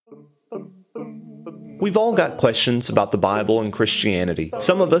We've all got questions about the Bible and Christianity.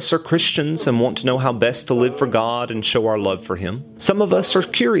 Some of us are Christians and want to know how best to live for God and show our love for Him. Some of us are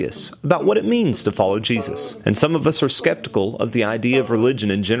curious about what it means to follow Jesus. And some of us are skeptical of the idea of religion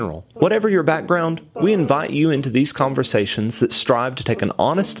in general. Whatever your background, we invite you into these conversations that strive to take an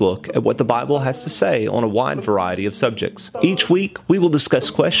honest look at what the Bible has to say on a wide variety of subjects. Each week, we will discuss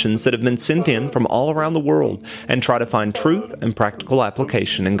questions that have been sent in from all around the world and try to find truth and practical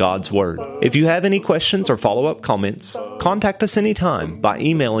application in God's Word. If you have any questions or follow-up comments, contact us anytime by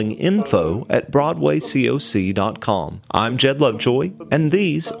emailing info@broadwaycoc.com. I'm Jed Lovejoy, and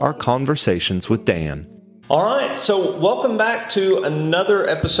these are Conversations with Dan. All right, so welcome back to another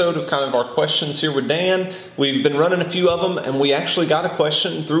episode of kind of our questions here with Dan. We've been running a few of them, and we actually got a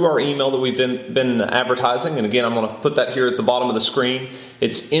question through our email that we've been advertising. And again, I'm going to put that here at the bottom of the screen.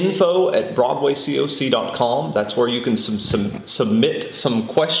 It's info@broadwaycoc.com. That's where you can submit some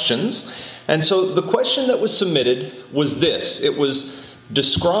questions. And so the question that was submitted was this. It was,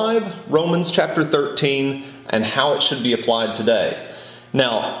 describe Romans chapter 13 and how it should be applied today.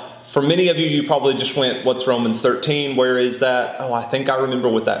 Now, for many of you, you probably just went, what's Romans 13? Where is that? Oh, I think I remember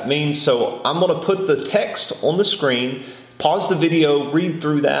what that means. So I'm going to put the text on the screen, pause the video, read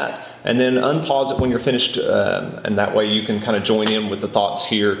through that, and then unpause it when you're finished. And that way you can kind of join in with the thoughts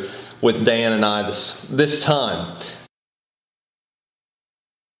here with Dan and I this time.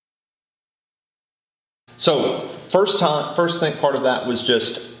 So first part of that was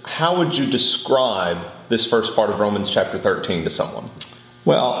just, how would you describe this first part of Romans chapter 13 to someone?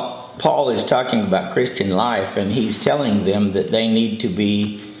 Well, Paul is talking about Christian life, and he's telling them that they need to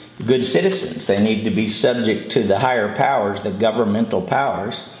be good citizens. They need to be subject to the higher powers, the governmental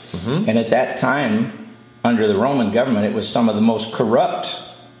powers. Mm-hmm. And at that time, under the Roman government, it was some of the most corrupt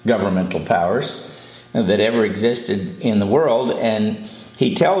governmental powers that ever existed in the world. And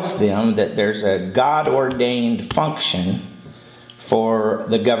he tells them that there's a God-ordained function for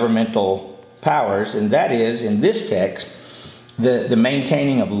the governmental powers, and that is, in this text, the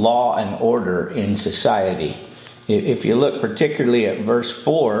maintaining of law and order in society. If you look particularly at verse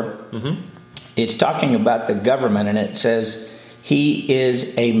 4, mm-hmm. It's talking about the government, and it says, "He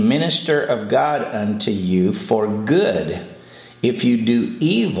is a minister of God unto you for good. If you do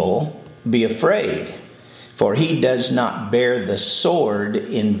evil, be afraid. For he does not bear the sword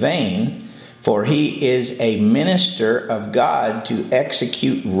in vain, for he is a minister of God to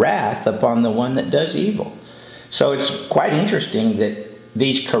execute wrath upon the one that does evil." So it's quite interesting that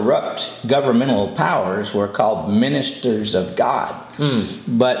these corrupt governmental powers were called ministers of God.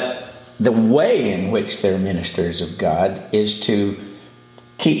 But the way in which they're ministers of God is to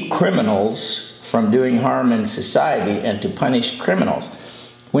keep criminals from doing harm in society and to punish criminals.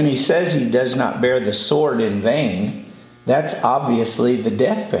 When he says he does not bear the sword in vain, that's obviously the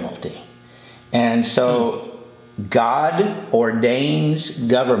death penalty. And so God ordains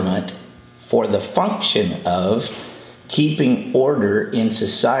government for the function of keeping order in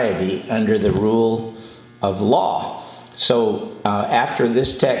society under the rule of law. So after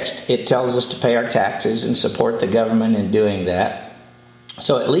this text, it tells us to pay our taxes and support the government in doing that.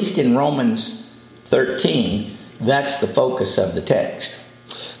 So at least in Romans 13, that's the focus of the text.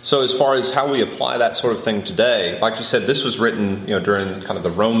 So as far as how we apply that sort of thing today, like you said, this was written, during kind of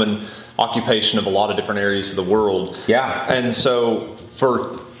the Roman occupation of a lot of different areas of the world. Yeah. And so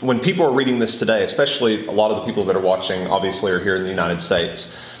when people are reading this today, especially a lot of the people that are watching obviously are here in the United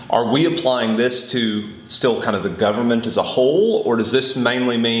States, are we applying this to still kind of the government as a whole, or does this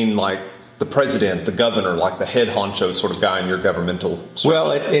mainly mean like the president, the governor, like the head honcho sort of guy in your governmental structure?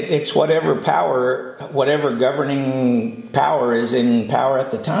 Well, it's whatever governing power is in power at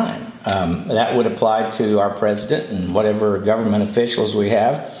the time. That would apply to our president and whatever government officials we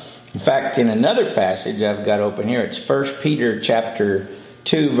have. In fact, in another passage I've got open here, it's 1 Peter chapter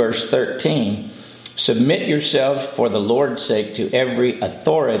 2, verse 13. "Submit yourselves for the Lord's sake to every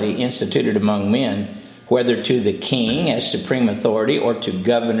authority instituted among men, whether to the king as supreme authority or to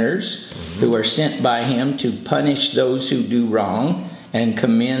governors who are sent by him to punish those who do wrong and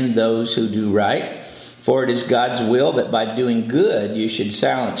commend those who do right. For it is God's will that by doing good you should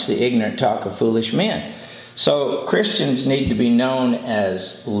silence the ignorant talk of foolish men." So Christians need to be known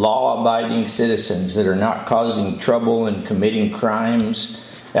as law-abiding citizens that are not causing trouble and committing crimes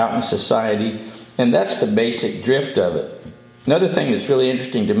out in society. And that's the basic drift of it. Another thing that's really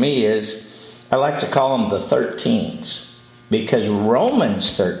interesting to me is I like to call them the 13s, because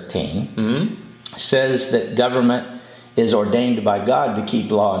Romans 13 says that government is ordained by God to keep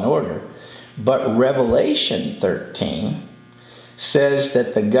law and order. But Revelation 13 says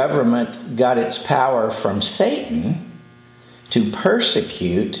that the government got its power from Satan to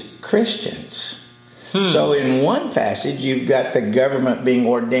persecute Christians. So in one passage, you've got the government being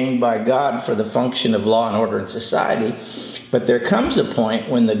ordained by God for the function of law and order in society. But there comes a point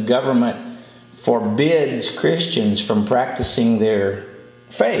when the government forbids Christians from practicing their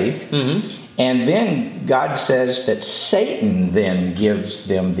faith. And then God says that Satan then gives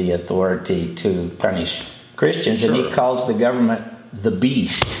them the authority to punish Christians. And he calls the government the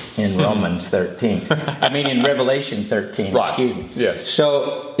beast in Romans 13. In Revelation 13, right. Excuse me. Yes.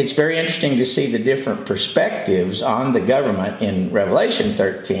 So it's very interesting to see the different perspectives on the government in Revelation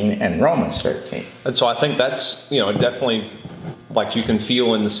 13 and Romans 13. And so I think that's, definitely like you can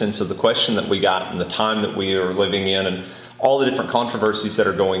feel in the sense of the question that we got and the time that we are living in and all the different controversies that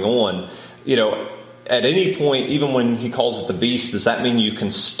are going on. At any point, even when he calls it the beast, does that mean you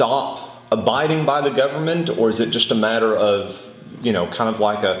can stop abiding by the government, or is it just a matter of, kind of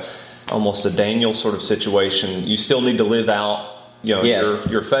like almost a Daniel sort of situation? You still need to live out, Yes.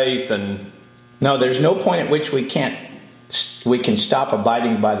 your faith and... No, there's no point at which we can stop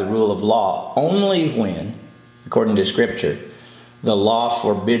abiding by the rule of law, only when, according to Scripture, the law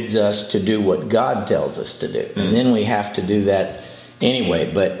forbids us to do what God tells us to do. And then we have to do that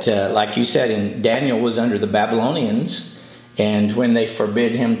anyway. But like you said, Daniel was under the Babylonians, and when they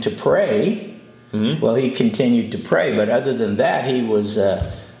forbid him to pray, well, he continued to pray. But other than that, he was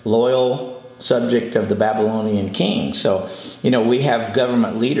a loyal subject of the Babylonian king. So, we have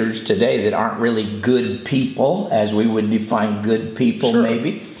government leaders today that aren't really good people, as we would define good people, Sure.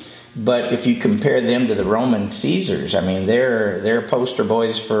 maybe. But if you compare them to the Roman Caesars, they're poster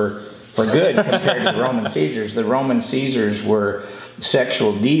boys for good compared to the Roman Caesars. The Roman Caesars were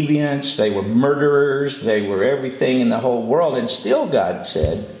sexual deviants, they were murderers, they were everything in the whole world, and still God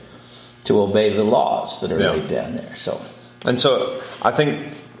said to obey the laws that are laid down there. And so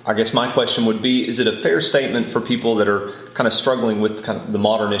I guess my question would be, is it a fair statement for people that are kind of struggling with kind of the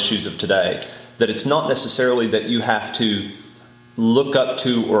modern issues of today, that it's not necessarily that you have to look up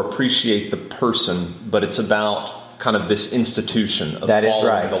to or appreciate the person, but it's about kind of this institution of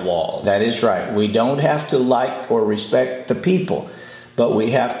following the laws? That is right. We don't have to like or respect the people, but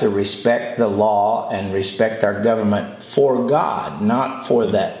we have to respect the law and respect our government for God, not for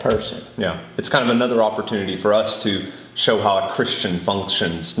that person. Yeah. It's kind of another opportunity for us to show how a Christian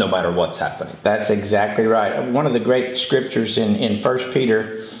functions no matter what's happening. That's exactly right. One of the great scriptures in 1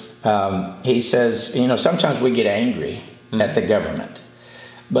 Peter, he says, sometimes we get angry at the government.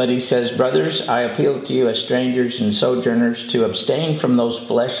 But he says, brothers, I appeal to you as strangers and sojourners to abstain from those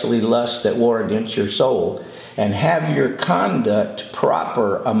fleshly lusts that war against your soul, and have your conduct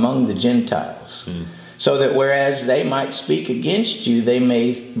proper among the Gentiles, so that whereas they might speak against you, they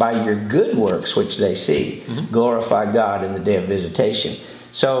may, by your good works which they see, glorify God in the day of visitation.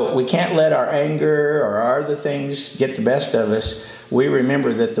 So we can't let our anger or our other things get the best of us. We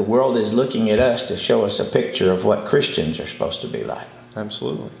remember that the world is looking at us to show us a picture of what Christians are supposed to be like.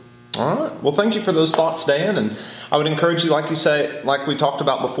 Absolutely. All right. Well, thank you for those thoughts, Dan. And I would encourage you, like you say, like we talked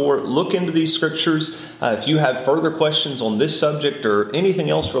about before, look into these scriptures. If you have further questions on this subject or anything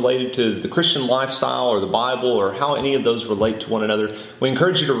else related to the Christian lifestyle or the Bible or how any of those relate to one another, we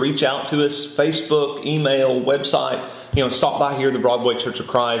encourage you to reach out to us, Facebook, email, website, stop by here, the Broadway Church of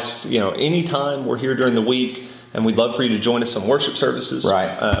Christ, anytime. We're here during the week. And we'd love for you to join us on worship services.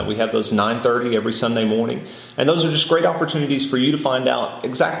 Right. We have those 9:30 every Sunday morning. And those are just great opportunities for you to find out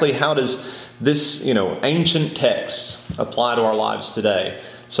exactly how does this, ancient text apply to our lives today.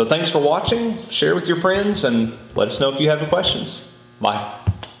 So thanks for watching. Share with your friends and let us know if you have any questions. Bye.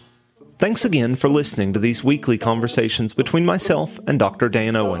 Thanks again for listening to these weekly conversations between myself and Dr.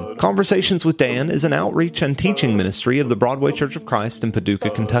 Dan Owen. Conversations with Dan is an outreach and teaching ministry of the Broadway Church of Christ in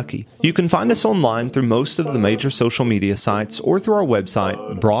Paducah, Kentucky. You can find us online through most of the major social media sites or through our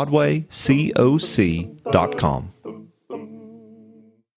website, BroadwayCoc.com.